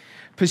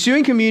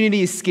 Pursuing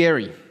community is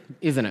scary,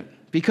 isn't it?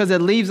 Because it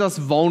leaves us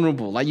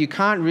vulnerable. You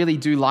can't really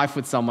do life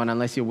with someone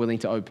unless you're willing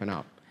to open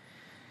up.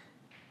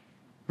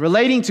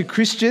 Relating to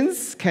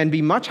Christians can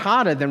be much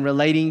harder than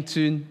relating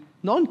to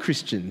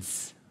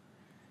non-Christians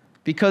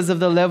because of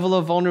the level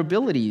of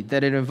vulnerability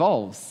that it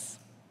involves.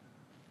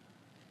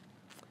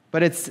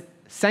 But it's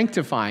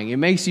sanctifying. It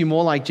makes you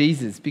more like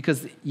Jesus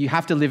because you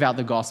have to live out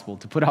the gospel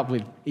to put up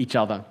with each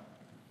other.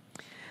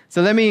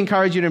 So let me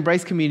encourage you to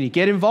embrace community.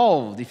 Get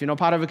involved. If you're not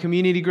part of a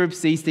community group,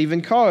 see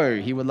Stephen Coe.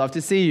 He would love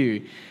to see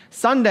you.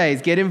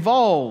 Sundays, get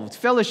involved.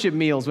 Fellowship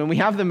meals when we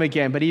have them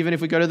again. But even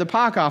if we go to the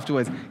park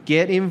afterwards,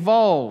 get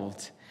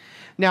involved.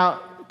 Now,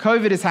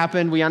 COVID has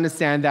happened. We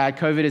understand that.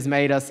 COVID has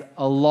made us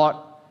a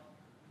lot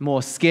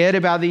more scared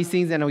about these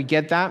things, and we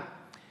get that.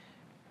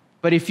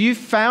 But if you've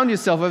found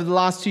yourself over the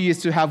last 2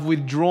 years to have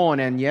withdrawn,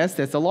 and yes,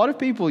 there's a lot of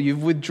people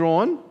you've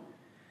withdrawn,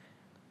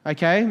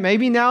 okay,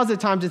 maybe now's the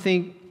time to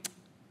think,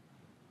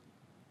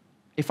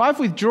 if I've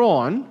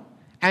withdrawn,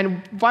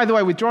 and by the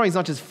way, withdrawing is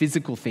not just a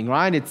physical thing,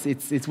 right?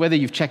 It's whether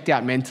you've checked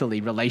out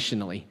mentally,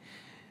 relationally.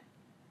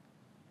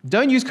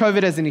 Don't use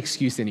COVID as an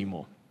excuse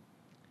anymore.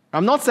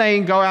 I'm not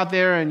saying go out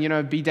there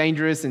and, be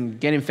dangerous and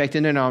get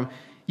infected. No.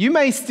 You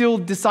may still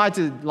decide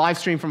to live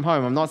stream from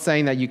home. I'm not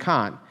saying that you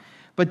can't.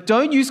 But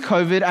don't use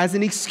COVID as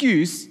an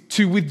excuse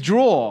to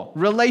withdraw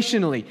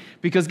relationally.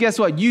 Because guess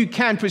what? You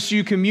can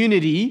pursue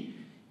community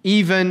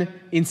even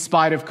in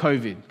spite of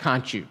COVID,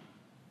 can't you?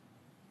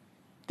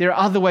 There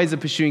are other ways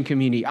of pursuing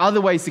community, other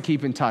ways to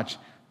keep in touch.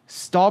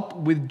 Stop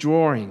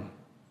withdrawing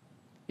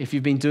if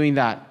you've been doing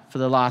that for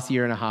the last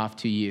year and a half,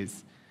 2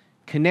 years.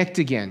 Connect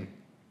again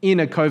in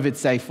a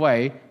COVID-safe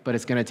way, but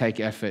it's going to take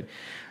effort.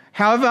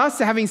 However,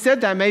 so having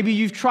said that, maybe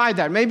you've tried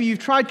that. Maybe you've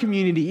tried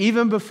community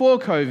even before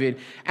COVID.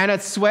 And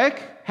at SWEC,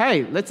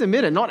 hey, let's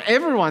admit it, not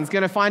everyone's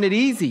going to find it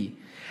easy.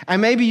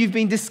 And maybe you've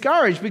been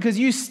discouraged because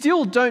you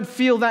still don't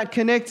feel that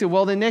connected.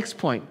 Well, the next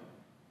point,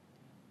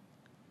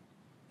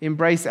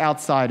 embrace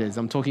outsiders.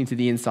 I'm talking to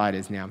the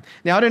insiders now.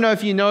 Now, I don't know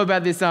if you know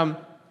about this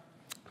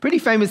pretty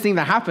famous thing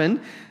that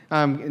happened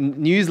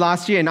news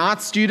last year. An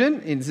art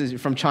student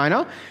from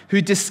China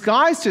who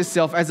disguised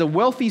herself as a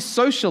wealthy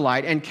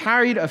socialite and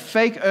carried a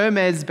fake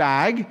Hermes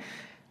bag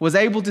was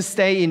able to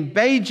stay in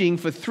Beijing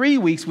for 3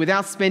 weeks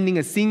without spending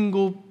a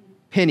single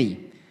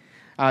penny.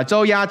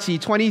 Zhou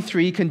Yaqi,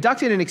 23,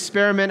 conducted an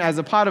experiment as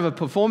a part of a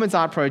performance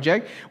art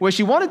project where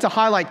she wanted to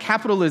highlight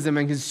capitalism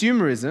and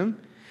consumerism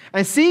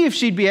and see if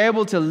she'd be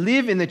able to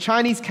live in the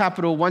Chinese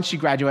capital once she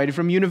graduated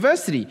from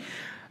university.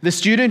 The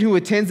student who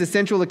attends the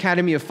Central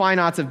Academy of Fine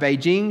Arts of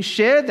Beijing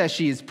shared that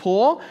she is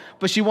poor,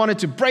 but she wanted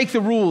to break the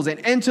rules and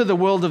enter the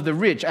world of the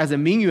rich as a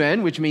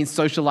Mingyuan, which means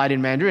socialite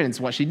in Mandarin, and it's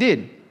what she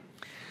did.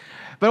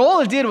 But all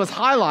it did was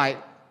highlight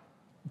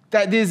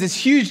that there's this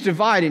huge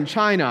divide in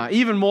China,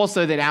 even more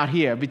so than out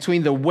here,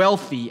 between the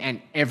wealthy and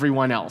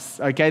everyone else,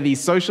 okay? These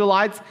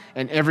socialites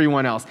and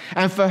everyone else.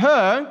 And for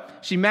her,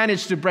 she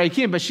managed to break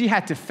in, but she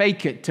had to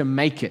fake it to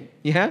make it,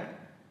 yeah?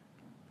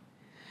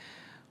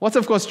 What's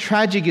of course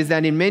tragic is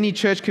that in many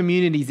church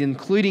communities,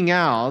 including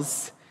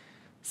ours,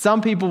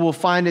 some people will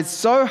find it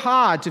so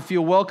hard to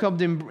feel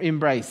welcomed and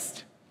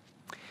embraced.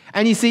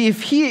 And you see,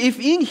 if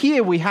in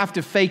here we have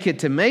to fake it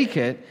to make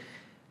it,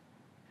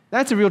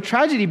 that's a real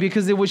tragedy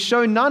because it would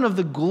show none of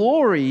the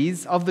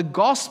glories of the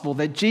gospel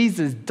that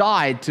Jesus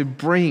died to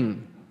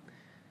bring.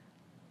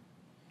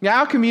 Now,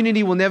 our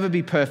community will never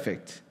be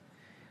perfect,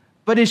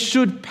 but it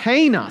should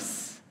pain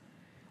us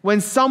when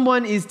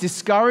someone is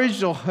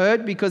discouraged or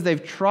hurt because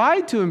they've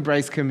tried to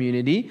embrace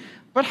community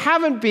but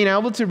haven't been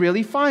able to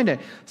really find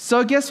it.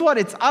 So guess what?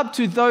 It's up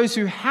to those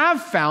who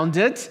have found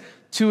it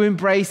to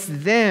embrace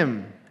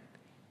them.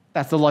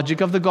 That's the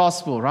logic of the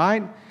gospel,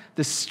 right?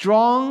 The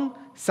strong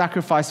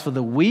sacrifice for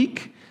the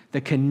weak, the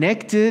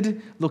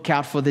connected look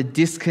out for the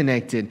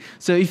disconnected.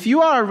 So if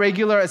you are a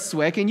regular at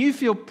SWEC and you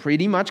feel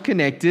pretty much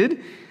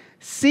connected,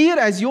 see it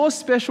as your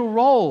special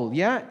role,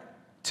 yeah,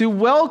 to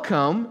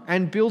welcome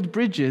and build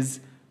bridges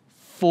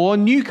for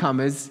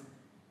newcomers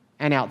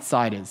and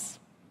outsiders.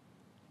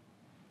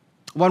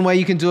 One way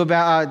you can do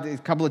about a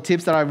couple of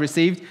tips that I've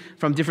received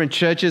from different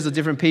churches or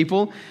different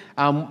people.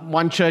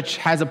 One church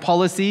has a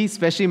policy,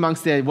 especially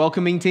amongst their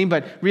welcoming team,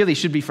 but really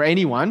should be for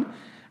anyone,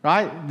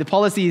 right? The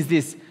policy is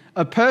this: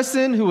 a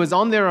person who is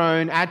on their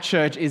own at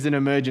church is an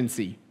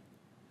emergency.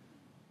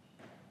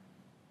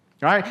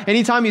 Right?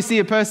 Anytime you see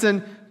a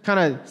person kind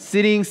of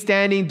sitting,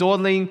 standing,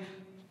 dawdling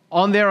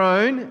on their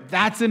own,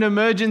 that's an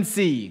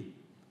emergency.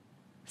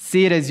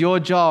 See it as your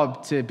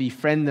job to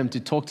befriend them, to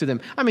talk to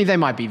them. I mean, they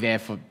might be there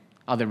for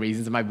other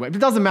reasons. It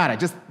doesn't matter.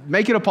 Just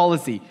make it a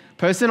policy.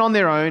 Person on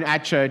their own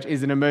at church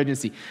is an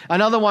emergency.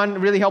 Another one,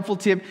 really helpful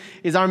tip,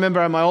 is I remember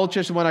at my old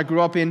church, the one I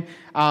grew up in,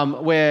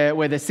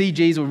 where the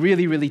CGs were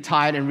really, really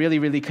tight and really,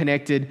 really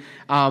connected,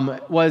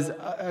 was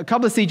a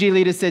couple of CG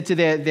leaders said to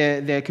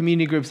their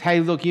community groups, hey,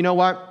 look, you know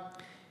what?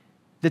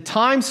 The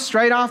time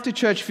straight after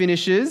church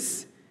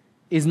finishes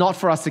is not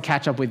for us to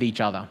catch up with each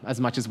other,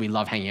 as much as we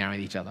love hanging out with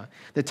each other.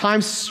 The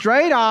time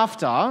straight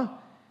after,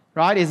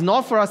 right, is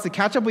not for us to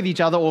catch up with each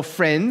other or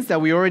friends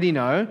that we already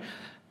know.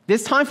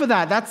 There's time for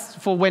that. That's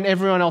for when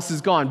everyone else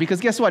is gone. Because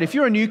guess what? If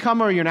you're a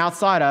newcomer or you're an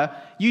outsider,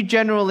 you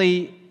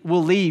generally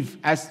will leave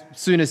as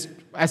soon as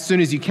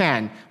you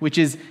can, which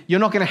is you're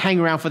not going to hang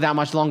around for that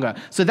much longer.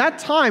 So that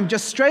time,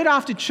 just straight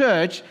after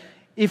church,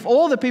 if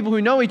all the people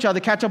who know each other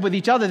catch up with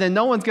each other, then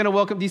no one's going to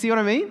welcome. Do you see what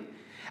I mean?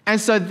 And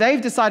so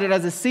they've decided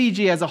as a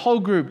CG, as a whole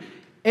group,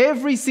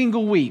 every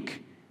single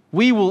week,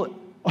 we will,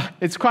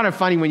 it's kind of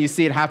funny when you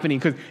see it happening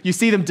because you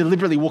see them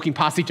deliberately walking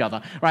past each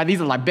other, right? These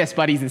are like best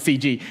buddies in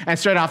CG. And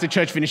straight after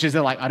church finishes,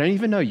 they're like, I don't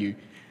even know you.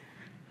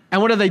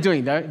 And what are they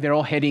doing? They're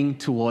all heading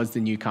towards the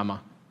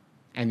newcomer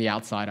and the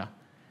outsider.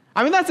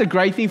 I mean, that's a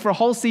great thing for a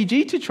whole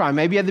CG to try.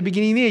 Maybe at the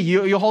beginning of the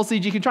year, your whole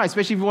CG can try,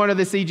 especially if you're one of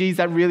the CGs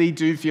that really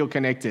do feel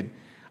connected.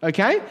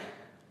 Okay?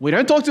 We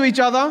don't talk to each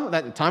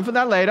other. Time for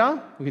that later.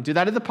 We can do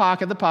that at the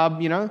park, at the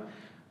pub, you know.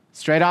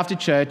 Straight after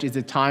church is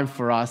a time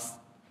for us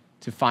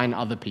to find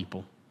other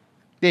people.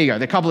 There you go.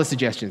 There are a couple of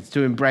suggestions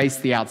to embrace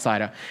the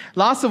outsider.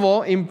 Last of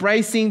all,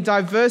 embracing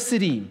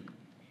diversity.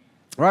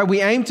 Right?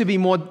 We aim to be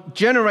more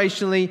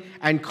generationally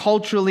and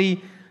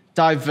culturally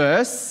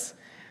diverse.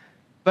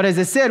 But as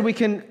I said, we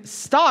can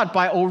start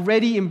by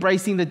already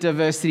embracing the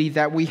diversity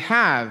that we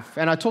have.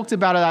 And I talked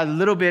about it a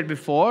little bit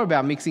before,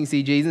 about mixing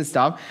CGs and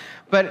stuff.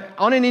 But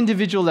on an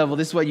individual level,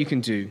 this is what you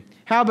can do.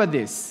 How about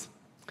this?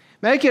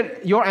 Make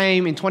it your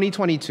aim in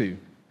 2022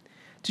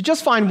 to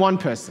just find one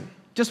person.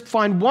 Just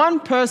find one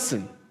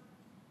person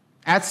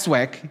at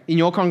SWEC in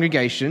your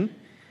congregation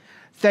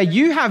that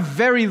you have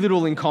very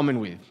little in common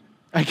with,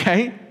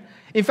 okay?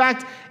 In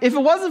fact, if it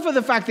wasn't for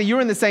the fact that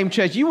you're in the same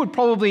church, you would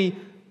probably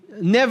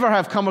never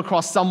have come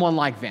across someone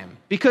like them.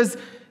 Because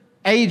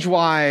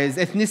age-wise,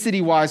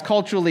 ethnicity-wise,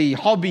 culturally,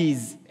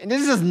 hobbies, and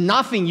there's just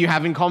nothing you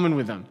have in common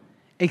with them,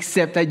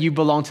 except that you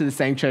belong to the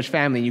same church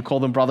family and you call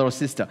them brother or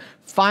sister.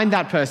 Find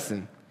that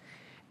person.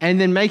 And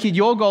then make it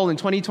your goal in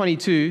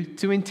 2022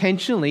 to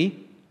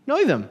intentionally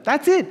know them.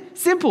 That's it.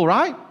 Simple,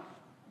 right?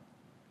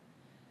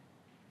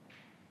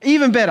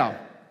 Even better,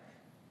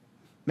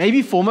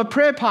 maybe form a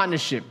prayer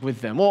partnership with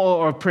them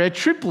or a prayer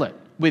triplet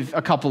with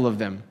a couple of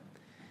them.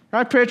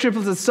 Right? Prayer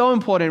triplets are so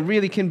important,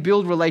 really can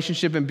build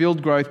relationship and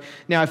build growth.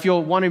 Now, if you're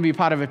wanting to be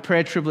part of a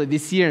prayer triplet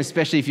this year,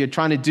 especially if you're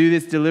trying to do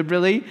this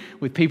deliberately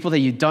with people that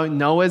you don't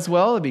know as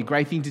well, it'd be a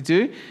great thing to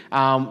do.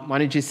 Why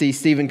don't you see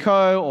Stephen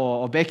Coe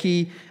or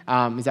Becky?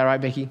 Is that right,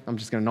 Becky? I'm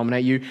just going to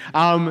nominate you.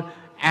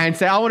 And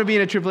say, I want to be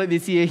in a triplet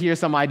this year. Here are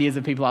some ideas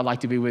of people I'd like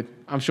to be with.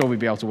 I'm sure we'd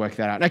be able to work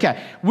that out.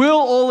 Okay, will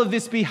all of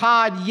this be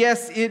hard?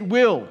 Yes, it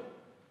will.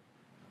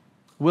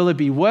 Will it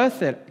be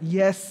worth it?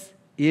 Yes,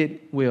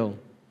 it will.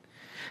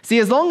 See,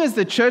 as long as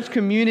the church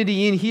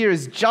community in here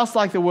is just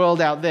like the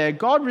world out there,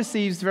 God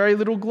receives very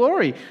little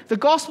glory. The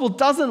gospel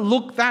doesn't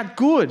look that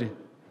good.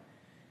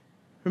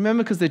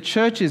 Remember, because the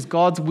church is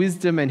God's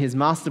wisdom and his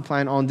master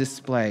plan on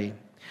display.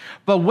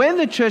 But when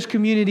the church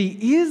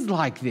community is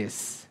like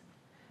this,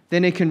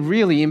 then it can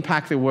really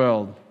impact the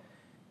world.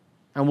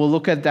 And we'll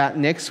look at that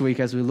next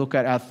week as we look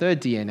at our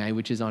third DNA,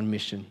 which is on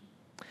mission.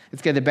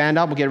 Let's get the band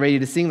up. We'll get ready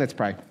to sing. Let's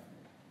pray.